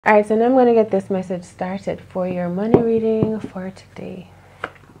Alright, so now I'm going to get this message started for your money reading for today.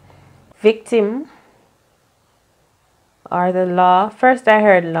 Victim or the law. First I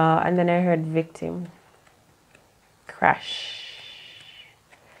heard law and then I heard victim. Crash.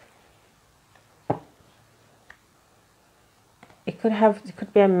 It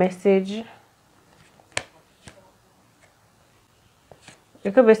could be a message.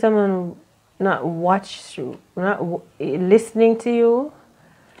 It could be someone not listening to you,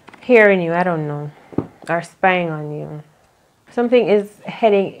 hearing you, I don't know, or spying on you. Something is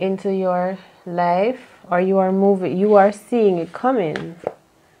heading into your life, or you are seeing it coming.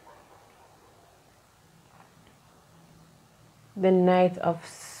 The Knight of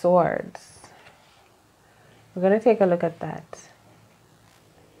Swords. We're going to take a look at that.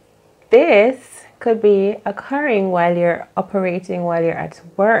 This could be occurring while you're operating, while you're at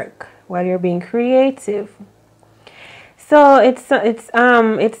work, while you're being creative. So it's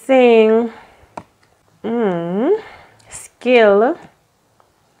saying skill,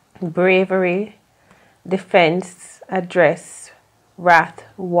 bravery, defense, address, wrath,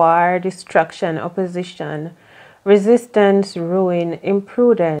 war, destruction, opposition, resistance, ruin,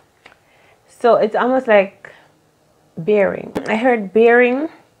 imprudence. So it's almost like bearing. I heard bearing.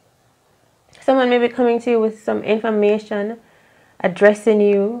 Someone may be coming to you with some information, addressing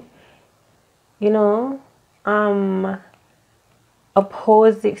you,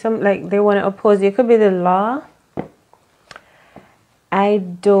 opposing, like they want to oppose you. It could be the law. I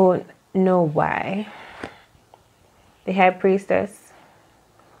don't know why. The High Priestess.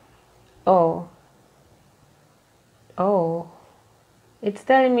 Oh, it's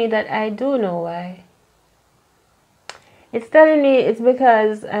telling me that I do know why. It's telling me it's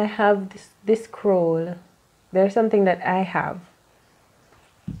because I have this scroll. There's something that I have.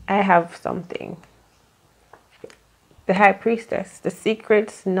 I have something. The High Priestess, the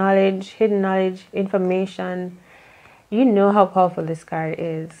secrets, knowledge, hidden knowledge, information. You know how powerful this card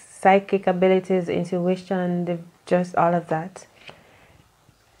is. Psychic abilities, intuition, just all of that.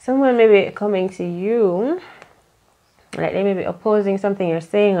 Someone may be coming to you, like they may be opposing something you're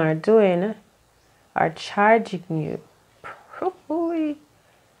saying or doing, or charging you.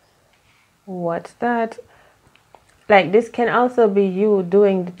 What's that? Like this can also be you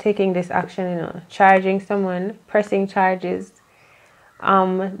taking this action, charging someone, pressing charges,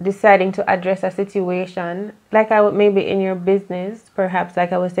 deciding to address a situation, like I would maybe in your business, perhaps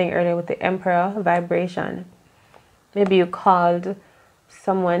like I was saying earlier with the Emperor vibration. Maybe you called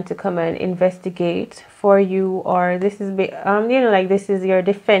someone to come and investigate for you, or this is like this is your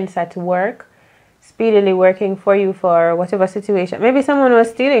defense at work, speedily working for you for whatever situation. Maybe someone was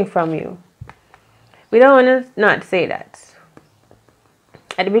stealing from you. We don't want to not say that.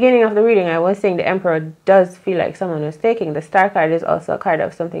 At the beginning of the reading, I was saying the Emperor does feel like someone was taking. The Star card is also a card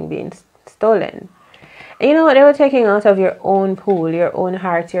of something being stolen. And you know what? They were taking out of your own pool, your own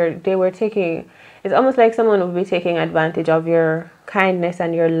heart. They were taking. It's almost like someone would be taking advantage of your kindness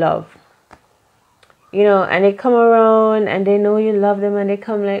and your love. And they come around and they know you love them and they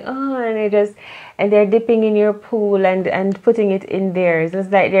come like, oh, and they're dipping in your pool and putting it in theirs.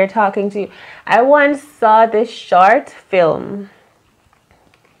 It's like they're talking to you. I once saw this short film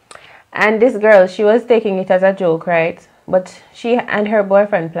and this girl, she was taking it as a joke, right? But she and her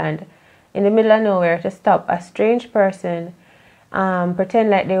boyfriend planned in the middle of nowhere to stop a strange person, pretend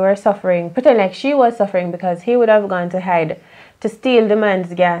like they were suffering, pretend like she was suffering because he would have gone to hide to steal the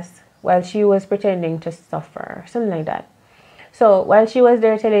man's gas while she was pretending to suffer, something like that. So while she was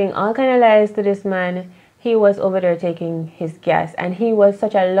there telling all kind of lies to this man, he was over there taking his gas, and he was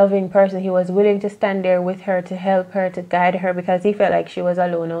such a loving person. He was willing to stand there with her, to help her, to guide her, because he felt like she was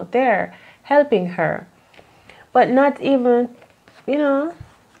alone out there helping her. But not even, he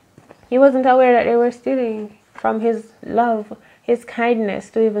wasn't aware that they were stealing from his love, his kindness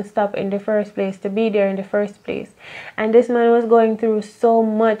to even stop in the first place, to be there in the first place. And this man was going through so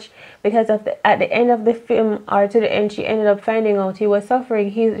much because at the end of the film, or to the end, she ended up finding out he was suffering.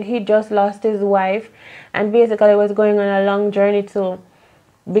 He just lost his wife and basically was going on a long journey to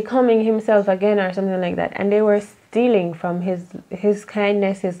becoming himself again or something like that. And they were stealing from his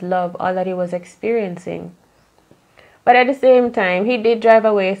kindness, his love, all that he was experiencing. But at the same time, he did drive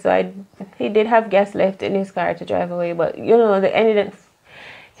away, so he did have gas left in his car to drive away. But, he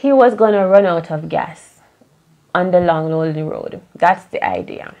was going to run out of gas on the long, lonely road. That's the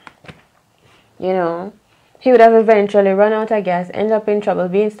idea. He would have eventually run out of gas, end up in trouble,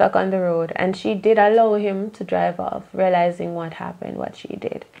 being stuck on the road. And she did allow him to drive off, realizing what happened, what she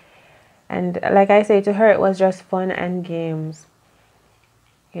did. And like I say, to her, it was just fun and games.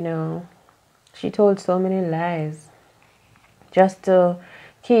 She told so many lies just to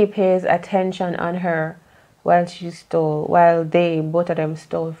keep his attention on her while they both of them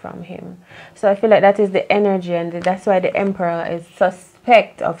stole from him. So I feel like that is the energy, and that's why the emperor is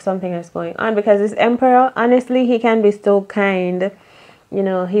suspect of something that's going on, because this emperor, honestly, he can be so kind. You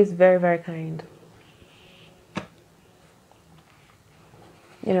know, he's very, very kind.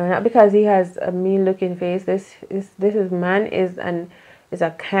 You know, not because he has a mean looking face. This man is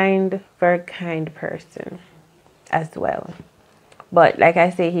a kind, very kind person as well. But like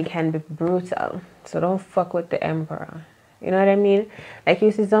I say, he can be brutal. So don't fuck with the emperor. You know what I mean? Like,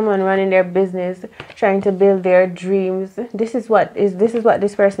 you see someone running their business, trying to build their dreams. This is what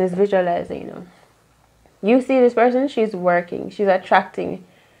this person is visualizing, you know. You see this person, she's working, she's attracting,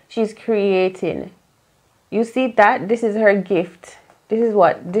 she's creating. You see that? This is her gift.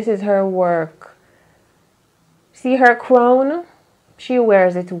 This is her work. See her crown? She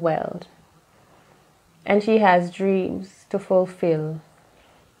wears it well. And she has dreams to fulfill.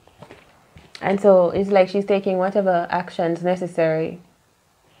 And so it's like she's taking whatever actions necessary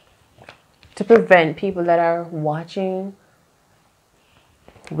to prevent people that are watching,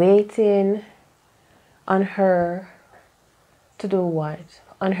 waiting on her to do what?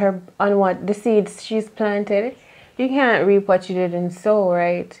 On what? The seeds she's planted. You can't reap what you didn't sow,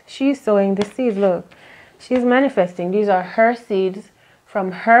 right? She's sowing the seeds. Look, she's manifesting. These are her seeds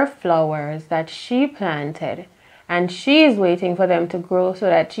from her flowers that she planted. And she's waiting for them to grow so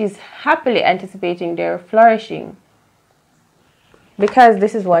that she's happily anticipating their flourishing. Because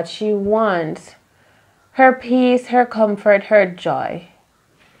this is what she wants. Her peace, her comfort, her joy.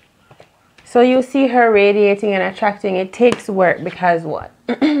 So you see her radiating and attracting. It takes work because what?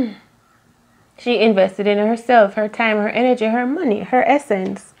 She invested in herself, her time, her energy, her money, her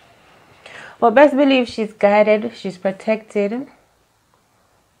essence. But best believe she's guided, she's protected.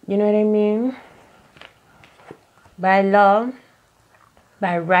 You know what I mean? By law,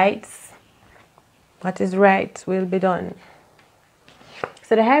 by rights. What is right will be done.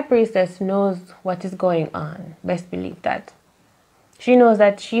 So the high priestess knows what is going on. Best believe that. She knows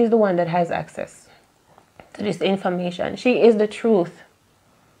that she's the one that has access to this information. She is the truth.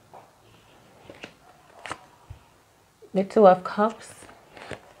 The Two of Cups.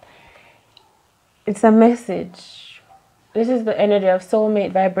 It's a message. This is the energy of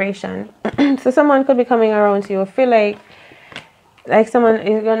soulmate vibration. So someone could be coming around to you. Feel like someone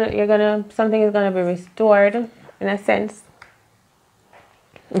is something is gonna be restored in a sense.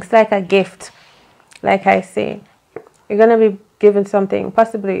 It's like a gift. Like I say, you're gonna be given something,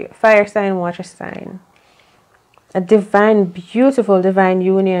 possibly fire sign, water sign. A divine, beautiful divine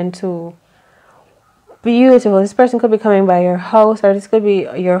union too. Beautiful. This person could be coming by your house, or this could be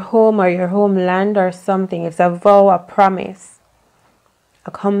your home or your homeland or something. It's a vow, a promise,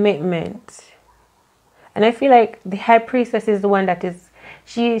 a commitment. And I feel like the high priestess is the one that is,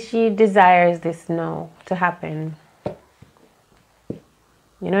 she desires this now to happen.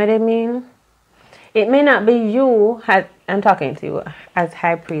 You know what I mean? It may not be you, I'm talking to you as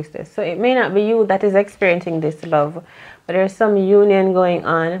high priestess. So it may not be you that is experiencing this love, but there's some union going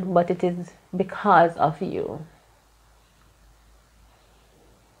on, but it is because of you.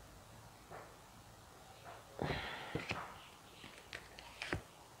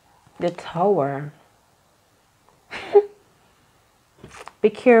 The Tower. Be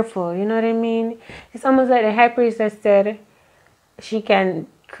careful, you know what I mean? It's almost like the high priestess said she can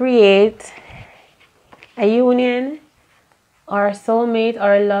create a union or a soulmate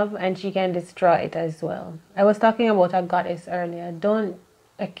or a love, and she can destroy it as well. I was talking about a goddess earlier.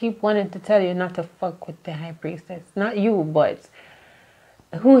 I keep wanting to tell you not to fuck with the high priestess. Not you, but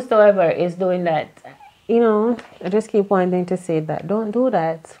whosoever is doing that. You know, I just keep wanting to say that. Don't do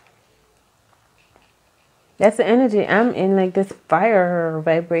that. That's the energy I'm in, like this fire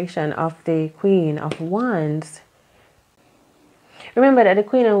vibration of the Queen of Wands. Remember that the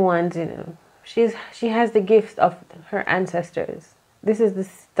Queen of Wands, you know, she has the gifts of her ancestors. This is the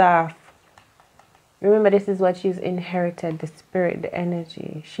staff. Remember, this is what she's inherited, the spirit, the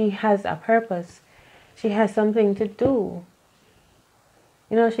energy. She has a purpose. She has something to do.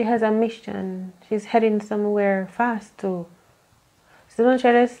 You know, she has a mission. She's heading somewhere fast too. So don't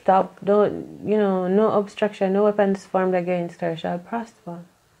try to stop. Don't, you know, no obstruction, no weapons formed against her shall prosper.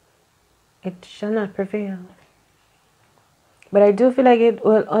 It shall not prevail. But I do feel like it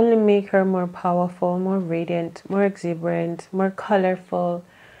will only make her more powerful, more radiant, more exuberant, more colorful,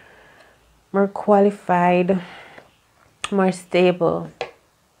 more qualified, more stable.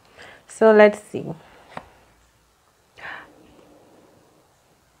 So let's see.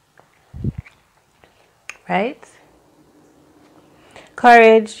 Right?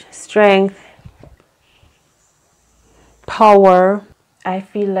 Courage, strength, power, I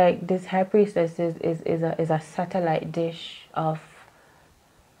feel like this high priestess is a satellite dish of,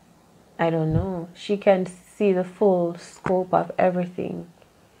 I don't know. She can see the full scope of everything.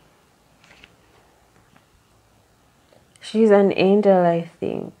 She's an angel, I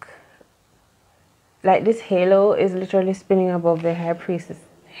think. Like this halo is literally spinning above the high priestess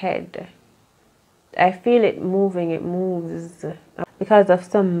head. I feel it moving, it moves because of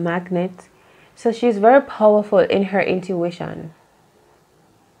some magnet. So she's very powerful in her intuition.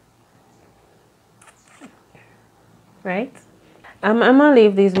 Right? I'm gonna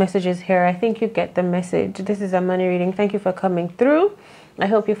leave these messages here. I think you get the message. This is a money reading. Thank you for coming through. I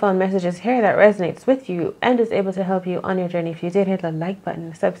hope you found messages here that resonates with you and is able to help you on your journey. If you did, hit the like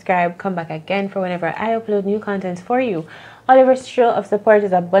button, subscribe, come back again for whenever I upload new content for you. All of your show of support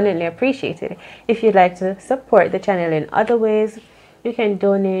is abundantly appreciated. If you'd like to support the channel in other ways, you can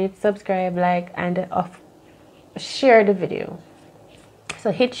donate, subscribe, like, and share the video.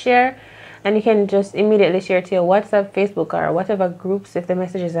 So hit share, and you can just immediately share to your WhatsApp, Facebook, or whatever groups if the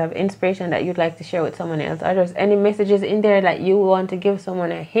messages have inspiration that you'd like to share with someone else, or there's any messages in there that you want to give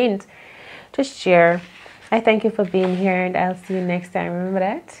someone a hint, just share. I thank you for being here, and I'll see you next time. Remember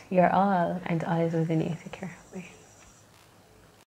that you're all, and all is within you. Take care.